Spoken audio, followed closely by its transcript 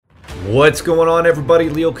What's going on, everybody?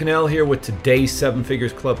 Leo Cannell here with today's Seven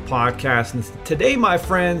Figures Club podcast. And today, my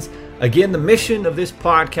friends, again, the mission of this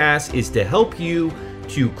podcast is to help you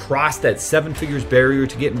to cross that seven figures barrier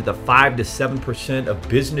to get into the 5 to 7% of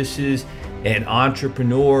businesses and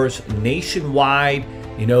entrepreneurs nationwide,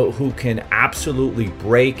 who can absolutely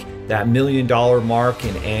break that $1 million mark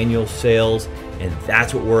in annual sales. And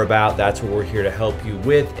that's what we're about. That's what we're here to help you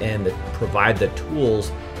with and to provide the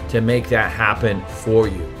tools to make that happen for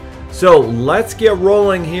you. So let's get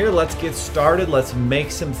rolling here. Let's get started. Let's make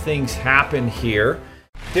some things happen here.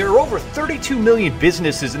 There are over 32 million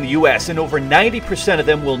businesses in the US, and over 90% of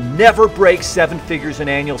them will never break seven figures in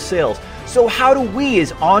annual sales. So how do we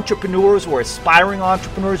as entrepreneurs or aspiring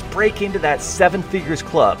entrepreneurs break into that seven figures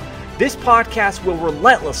club? This podcast will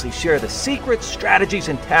relentlessly share the secrets, strategies,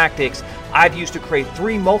 and tactics I've used to create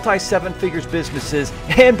 3 multi-seven figures businesses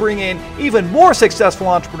and bring in even more successful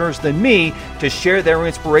entrepreneurs than me to share their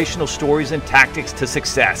inspirational stories and tactics to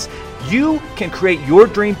success. You can create your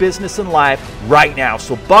dream business and life right now.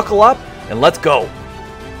 So buckle up and let's go.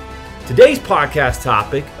 Today's podcast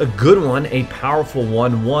topic, a good one, a powerful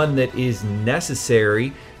one that is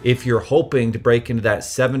necessary if you're hoping to break into that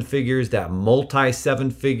seven figures, that multi-seven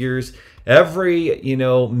figures. Every,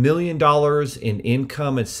 $1 million in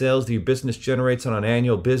income and sales that your business generates on an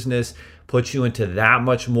annual business puts you into that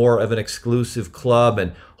much more of an exclusive club.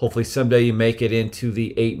 And hopefully someday you make it into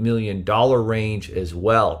the $8 million range as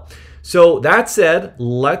well. So that said,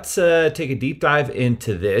 let's take a deep dive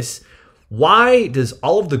into this. Why does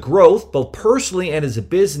all of the growth, both personally and as a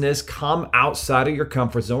business, come outside of your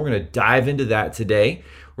comfort zone? We're going to dive into that today.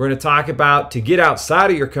 We're going to talk about to get outside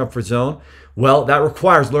of your comfort zone. Well, that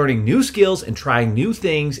requires learning new skills and trying new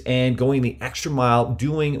things and going the extra mile,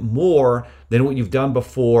 doing more than what you've done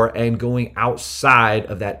before and going outside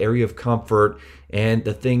of that area of comfort and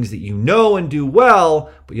the things that you know and do well,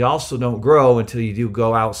 but you also don't grow until you do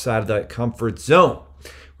go outside of that comfort zone.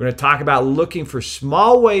 We're going to talk about looking for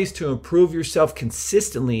small ways to improve yourself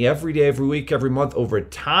consistently every day, every week, every month over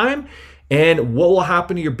time, and what will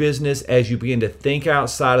happen to your business as you begin to think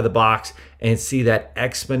outside of the box and see that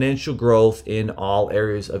exponential growth in all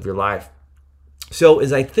areas of your life. So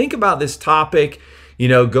as I think about this topic,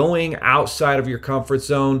 going outside of your comfort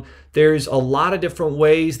zone, there's a lot of different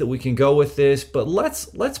ways that we can go with this, but let's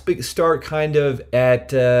start kind of at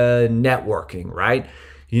networking, right?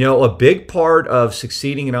 A big part of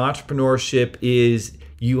succeeding in entrepreneurship is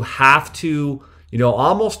you have to,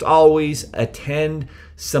 almost always attend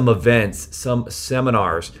some events, some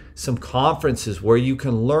seminars, some conferences where you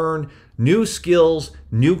can learn new skills,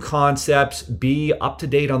 new concepts, be up to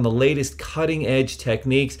date on the latest cutting edge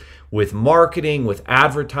techniques with marketing, with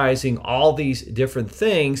advertising, all these different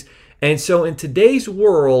things. And so in today's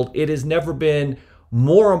world, it has never been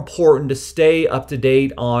more important to stay up to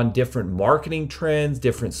date on different marketing trends,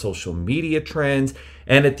 different social media trends.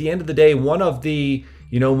 And at the end of the day, one of the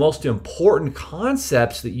most important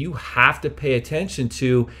concepts that you have to pay attention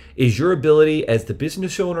to is your ability as the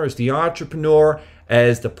business owner, as the entrepreneur,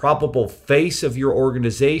 as the probable face of your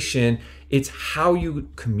organization. It's how you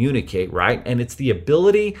communicate, right? And it's the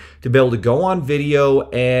ability to be able to go on video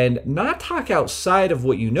and not talk outside of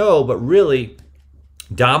what you know, but really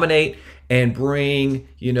dominate and bring,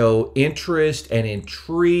 interest and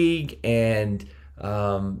intrigue and,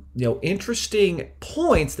 interesting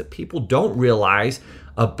points that people don't realize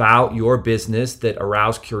about your business that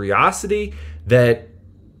arouse curiosity, that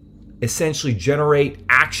essentially generate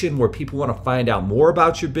action where people want to find out more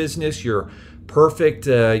about your business. Your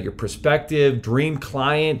prospective dream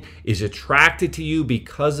client is attracted to you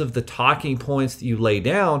because of the talking points that you lay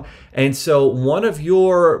down. And so one of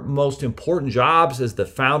your most important jobs as the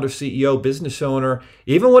founder, CEO, business owner,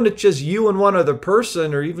 even when it's just you and one other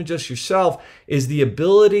person or even just yourself, is the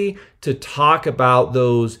ability to talk about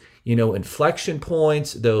those inflection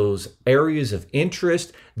points, those areas of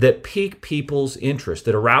interest that pique people's interest,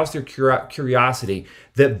 that arouse their curiosity,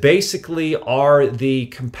 that basically are the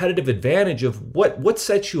competitive advantage of what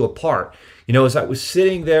sets you apart. As I was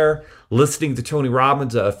sitting there listening to Tony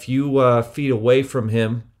Robbins a few feet away from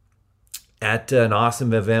him at an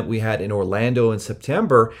awesome event we had in Orlando in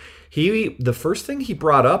September, the first thing he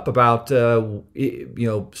brought up about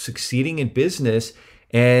succeeding in business.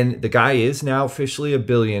 And the guy is now officially a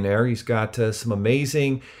billionaire. He's got some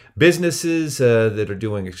amazing businesses that are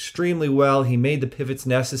doing extremely well. He made the pivots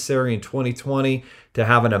necessary in 2020 to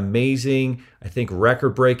have an amazing, I think,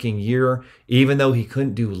 record-breaking year, even though he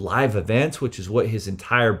couldn't do live events, which is what his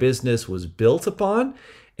entire business was built upon.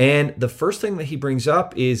 And the first thing that he brings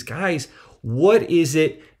up is, guys, what is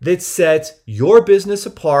it that sets your business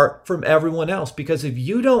apart from everyone else? Because if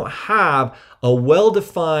you don't have a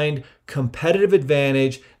well-defined competitive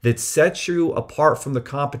advantage that sets you apart from the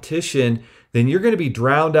competition, then you're going to be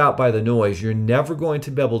drowned out by the noise. You're never going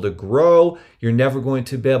to be able to grow. You're never going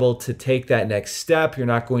to be able to take that next step. You're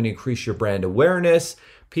not going to increase your brand awareness.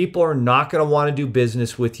 People are not going to want to do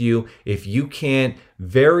business with you if you can't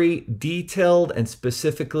very detailed and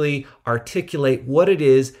specifically articulate what it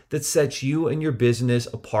is that sets you and your business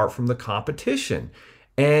apart from the competition.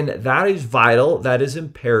 And that is vital. That is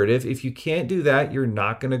imperative. If you can't do that, you're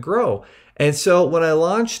not going to grow. And so when I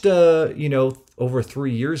launched, over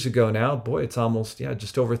 3 years ago now, boy, it's almost,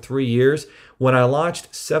 just over 3 years. When I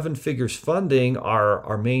launched Seven Figures Funding,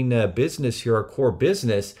 our main business here, our core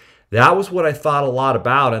business, that was what I thought a lot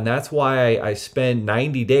about. And that's why I spent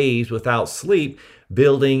 90 days without sleep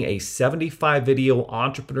building a 75 video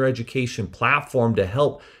entrepreneur education platform to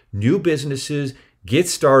help new businesses get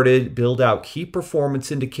started, build out key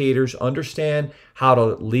performance indicators, understand how to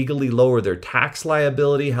legally lower their tax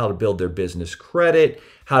liability, how to build their business credit,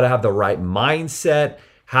 how to have the right mindset,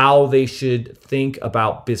 how they should think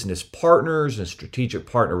about business partners and strategic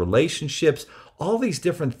partner relationships, all these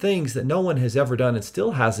different things that no one has ever done and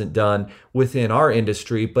still hasn't done within our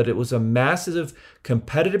industry. But it was a massive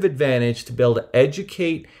competitive advantage to be able to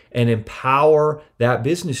educate and empower that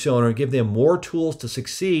business owner and give them more tools to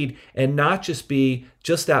succeed, and not just be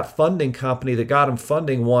just that funding company that got them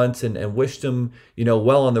funding once and wished them,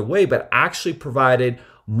 well on their way, but actually provided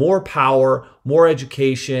more power, more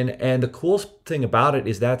education. And the coolest thing about it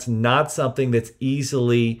is that's not something that's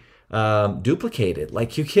easily duplicated.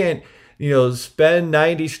 Like, you can't spend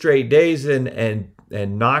 90 straight days and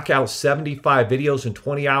knock out 75 videos and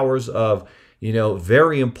 20 hours of,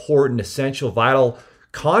 very important, essential, vital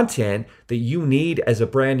content that you as a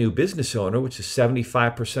brand new business owner, which is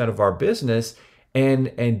 75% of our business,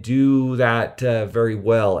 and do that very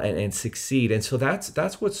well and succeed. And so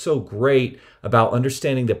that's what's so great about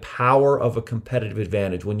understanding the power of a competitive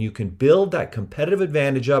advantage. When you can build that competitive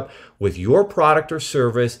advantage up with your product or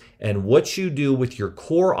service and what you do with your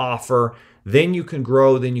core offer, then you can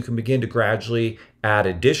grow. Then you can begin to gradually add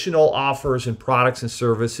additional offers and products and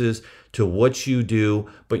services to what you do.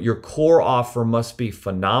 But your core offer must be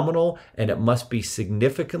phenomenal, and it must be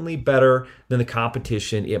significantly better than the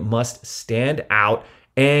competition. It must stand out,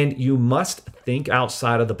 and you must think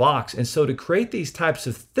outside of the box. And so to create these types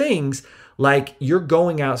of things, like, you're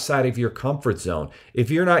going outside of your comfort zone. If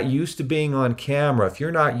you're not used to being on camera, if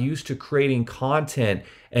you're not used to creating content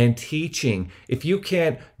and teaching, if you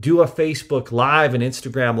can't do a Facebook Live, an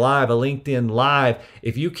Instagram Live, a LinkedIn Live,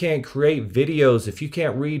 if you can't create videos, if you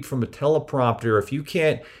can't read from a teleprompter, if you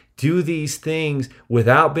can't do these things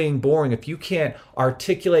without being boring, if you can't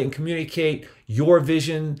articulate and communicate your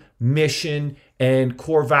vision, mission, and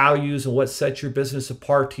core values and what sets your business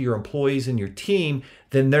apart to your employees and your team,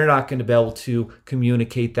 then they're not going to be able to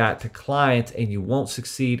communicate that to clients, and you won't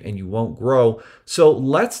succeed and you won't grow. So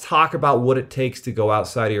let's talk about what it takes to go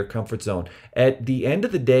outside of your comfort zone. At the end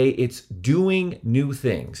of the day, it's doing new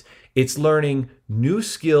things. It's learning new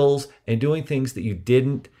skills and doing things that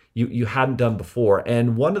you hadn't done before.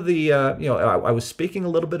 And one of the, I was speaking a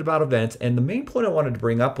little bit about events, and the main point I wanted to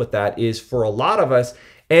bring up with that is, for a lot of us,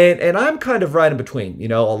 and I'm kind of right in between.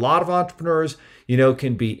 A lot of entrepreneurs,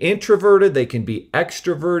 can be introverted, they can be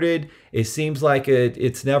extroverted. It seems like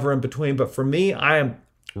it's never in between. But for me, I am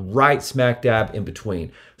right smack dab in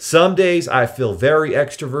between. Some days I feel very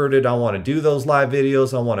extroverted. I want to do those live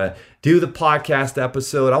videos. I want to do the podcast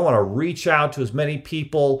episode. I want to reach out to as many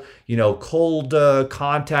people, cold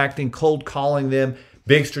contacting, cold calling them,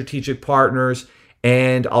 big strategic partners.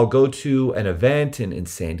 And I'll go to an event in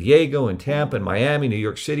San Diego, in Tampa, in Miami, New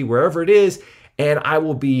York City, wherever it is, and I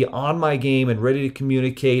will be on my game and ready to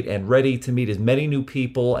communicate and ready to meet as many new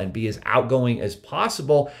people and be as outgoing as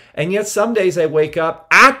possible. And yet some days I wake up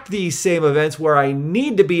at these same events where I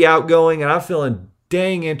need to be outgoing, and I'm feeling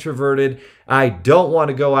dang introverted. I don't want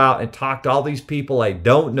to go out and talk to all these people I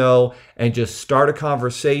don't know and just start a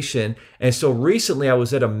conversation. And so recently I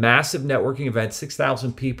was at a massive networking event,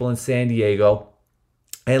 6,000 people in San Diego.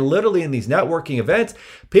 And literally in these networking events,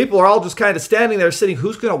 people are all just kind of standing there sitting,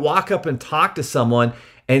 who's going to walk up and talk to someone?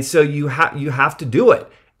 And so you have to do it.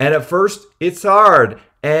 And at first it's hard.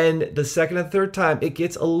 And the second and third time, it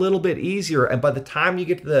gets a little bit easier. And by the time you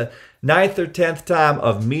get to the 9th or 10th time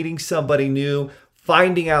of meeting somebody new,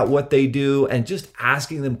 finding out what they do, and just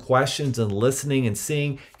asking them questions and listening and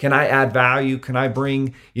seeing, can I add value? Can I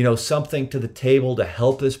bring, something to the table to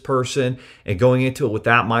help this person, and going into it with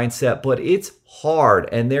that mindset? But it's hard.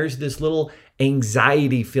 And there's this little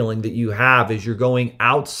anxiety feeling that you have as you're going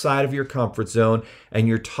outside of your comfort zone and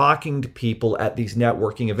you're talking to people at these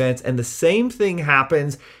networking events. And the same thing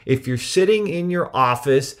happens if you're sitting in your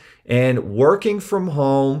office and working from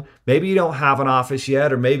home. Maybe you don't have an office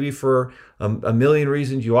yet, or maybe for a million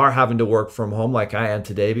reasons you are having to work from home like I am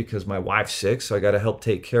today because my wife's sick, so I got to help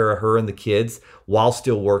take care of her and the kids while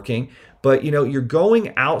still working. But you're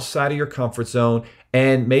going outside of your comfort zone,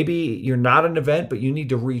 and maybe you're not an event, but you need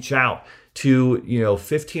to reach out to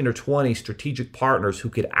 15 or 20 strategic partners who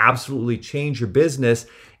could absolutely change your business.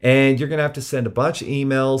 And you're going to have to send a bunch of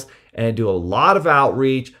emails and do a lot of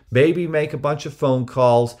outreach, maybe make a bunch of phone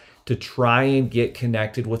calls to try and get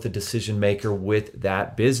connected with a decision maker with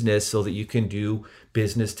that business so that you can do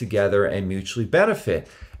business together and mutually benefit.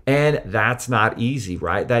 And that's not easy,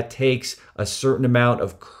 right? That takes a certain amount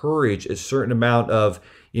of courage, a certain amount of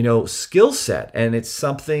skill set. And it's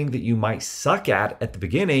something that you might suck at the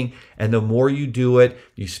beginning. And the more you do it,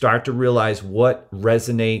 you start to realize what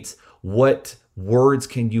resonates, what words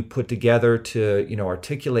can you put together to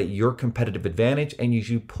articulate your competitive advantage. And as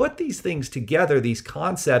you put these things together, these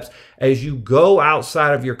concepts, as you go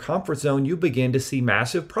outside of your comfort zone, you begin to see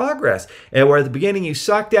massive progress. And where at the beginning you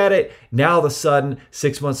sucked at it, now all of a sudden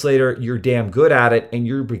 6 months later you're damn good at it, and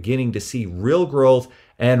you're beginning to see real growth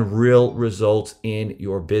and real results in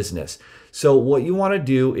your business. So what you want to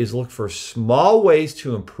do is look for small ways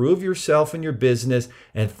to improve yourself and your business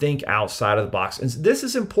and think outside of the box. And this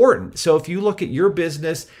is important. So if you look at your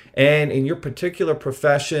business and in your particular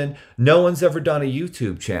profession, no one's ever done a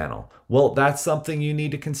YouTube channel. Well, that's something you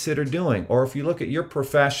need to consider doing. Or if you look at your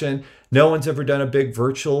profession, no one's ever done a big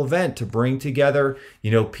virtual event to bring together,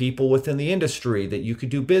 people within the industry that you could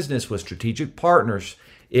do business with, strategic partners.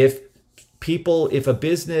 If you're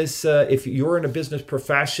in a business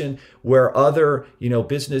profession where other,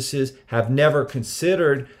 businesses have never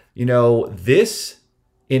considered, this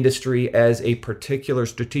industry as a particular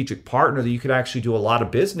strategic partner that you could actually do a lot of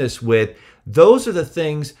business with, those are the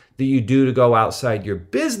things that you do to go outside your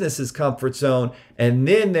business's comfort zone. And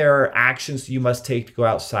then there are actions you must take to go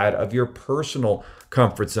outside of your personal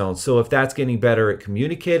comfort zone. So if that's getting better at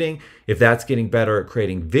communicating, if that's getting better at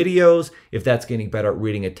creating videos, if that's getting better at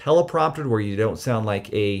reading a teleprompter where you don't sound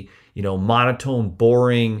like a, monotone,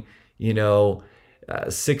 boring,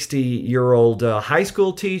 60-year-old high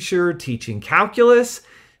school teacher teaching calculus,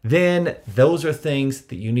 then those are things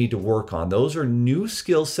that you need to work on. Those are new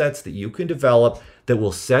skill sets that you can develop that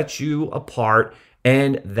will set you apart.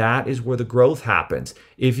 And that is where the growth happens.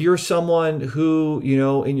 If you're someone who,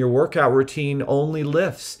 in your workout routine only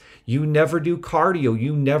lifts, you never do cardio,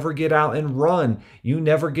 you never get out and run, you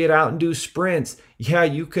never get out and do sprints. Yeah,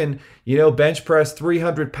 you can, bench press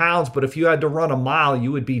 300 pounds, but if you had to run a mile,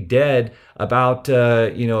 you would be dead about,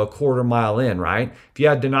 a quarter mile in, right? If you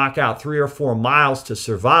had to knock out 3 or 4 miles to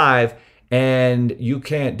survive and you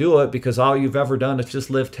can't do it because all you've ever done is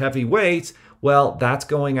just lift heavy weights, well, that's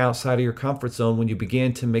going outside of your comfort zone when you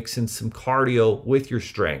begin to mix in some cardio with your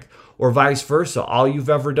strength, or vice versa. All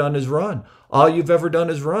you've ever done is run. All you've ever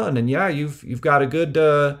done is run. And yeah, you've got a good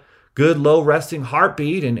low resting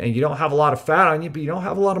heartbeat and you don't have a lot of fat on you, but you don't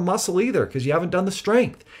have a lot of muscle either because you haven't done the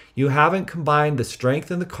strength. You haven't combined the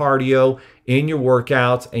strength and the cardio in your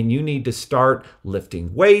workouts, and you need to start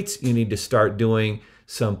lifting weights. You need to start doing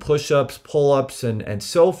some push-ups, pull-ups, and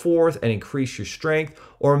so forth, and increase your strength.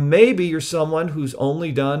 Or maybe you're someone who's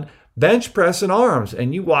only done bench press and arms,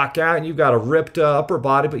 and you walk out and you've got a ripped upper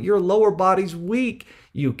body, but your lower body's weak.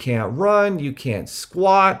 You can't run, you can't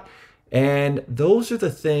squat. And those are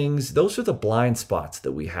the blind spots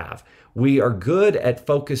that we have. We are good at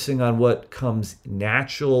focusing on what comes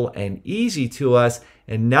natural and easy to us,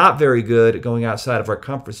 and not very good at going outside of our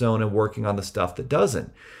comfort zone and working on the stuff that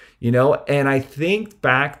doesn't. And I think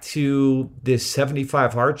back to this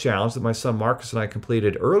 75 Hard Challenge that my son Marcus and I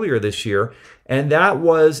completed earlier this year. And that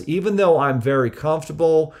was, even though I'm very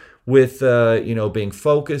comfortable with, being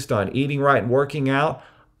focused on eating right and working out,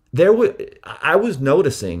 I was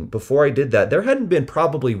noticing before I did that, there hadn't been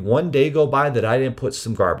probably one day go by that I didn't put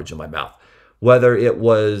some garbage in my mouth. Whether it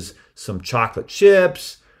was some chocolate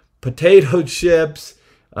chips, potato chips,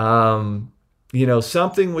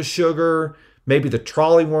 something with sugar, maybe the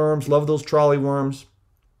trolley worms, love those trolley worms.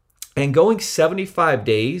 And going 75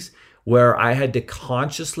 days where I had to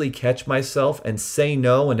consciously catch myself and say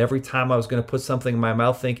no, and every time I was going to put something in my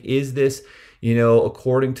mouth, think, is this,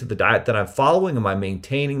 according to the diet that I'm following? Am I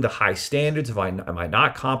maintaining the high standards? Am I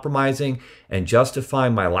not compromising and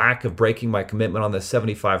justifying my lack of breaking my commitment on the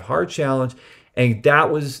 75 Hard Challenge? And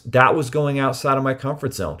that was going outside of my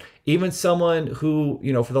comfort zone. Even someone who,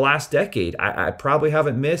 for the last decade, I probably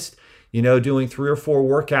haven't missed, doing 3 or 4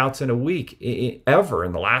 workouts in a week ever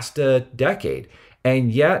in the last decade.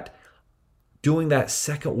 And yet doing that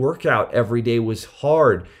second workout every day was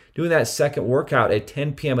hard. Doing that second workout at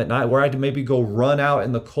 10 p.m. at night where I had to maybe go run out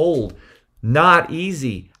in the cold, not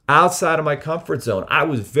easy. Outside of my comfort zone. I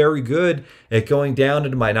was very good at going down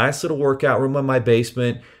into my nice little workout room in my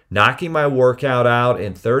basement, knocking my workout out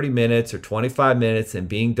in 30 minutes or 25 minutes and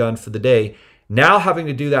being done for the day. Now having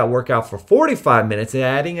to do that workout for 45 minutes and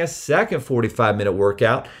adding a second 45-minute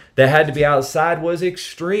workout that had to be outside was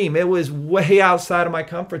extreme. It was way outside of my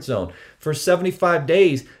comfort zone. For 75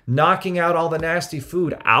 days, knocking out all the nasty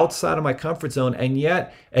food outside of my comfort zone. And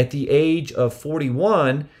yet at the age of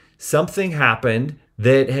 41, something happened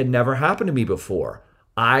that had never happened to me before.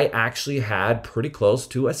 I actually had pretty close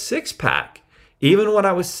to a 6-pack. Even when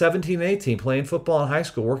I was 17 and 18, playing football in high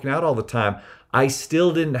school, working out all the time, I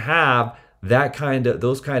still didn't have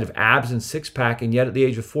those kind of abs and 6-pack. And yet at the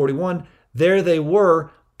age of 41, there they were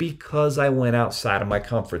because I went outside of my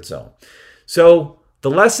comfort zone. So the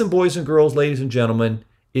lesson, boys and girls, ladies and gentlemen,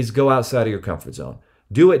 is go outside of your comfort zone.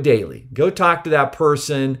 Do it daily. Go talk to that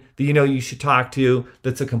person that you should talk to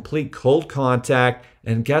that's a complete cold contact.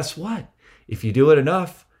 And guess what? If you do it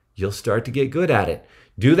enough, you'll start to get good at it.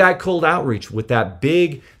 Do that cold outreach with that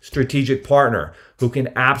big strategic partner who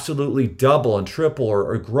can absolutely double and triple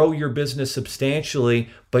or grow your business substantially,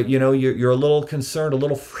 but you're a little concerned, a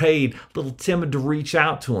little afraid, a little timid to reach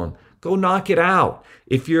out to them. Go knock it out.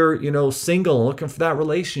 If you're, single and looking for that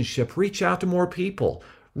relationship, reach out to more people.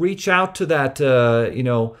 Reach out to that,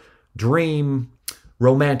 dream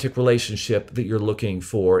romantic relationship that you're looking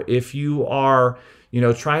for. If you are,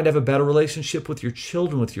 trying to have a better relationship with your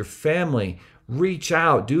children, with your family, reach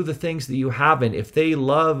out. Do the things that you haven't. If they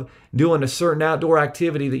love doing a certain outdoor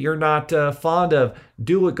activity that you're not fond of,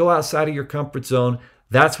 do it. Go outside of your comfort zone.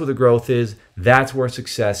 That's where the growth is. That's where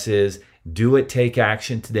success is. Do it. Take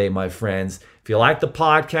action today, my friends. If you like the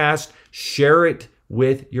podcast, share it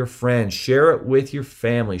with your friends, share it with your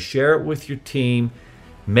family, share it with your team,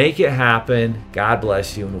 make it happen. God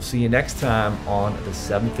bless you, and we'll see you next time on the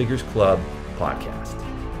 7 Figures Club podcast.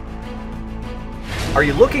 Are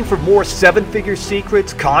you looking for more 7-figure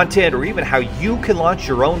secrets, content, or even how you can launch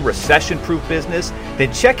your own recession-proof business?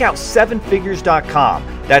 Then check out 7figures.com.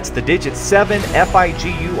 That's the digit 7,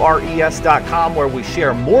 FIGURES.com, where we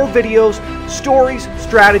share more videos, stories,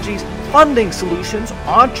 strategies, funding solutions,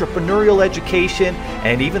 entrepreneurial education,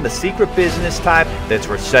 and even the secret business type that's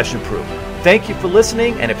recession-proof. Thank you for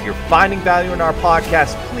listening, and if you're finding value in our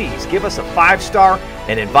podcast, please give us a 5-star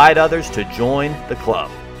and invite others to join the club.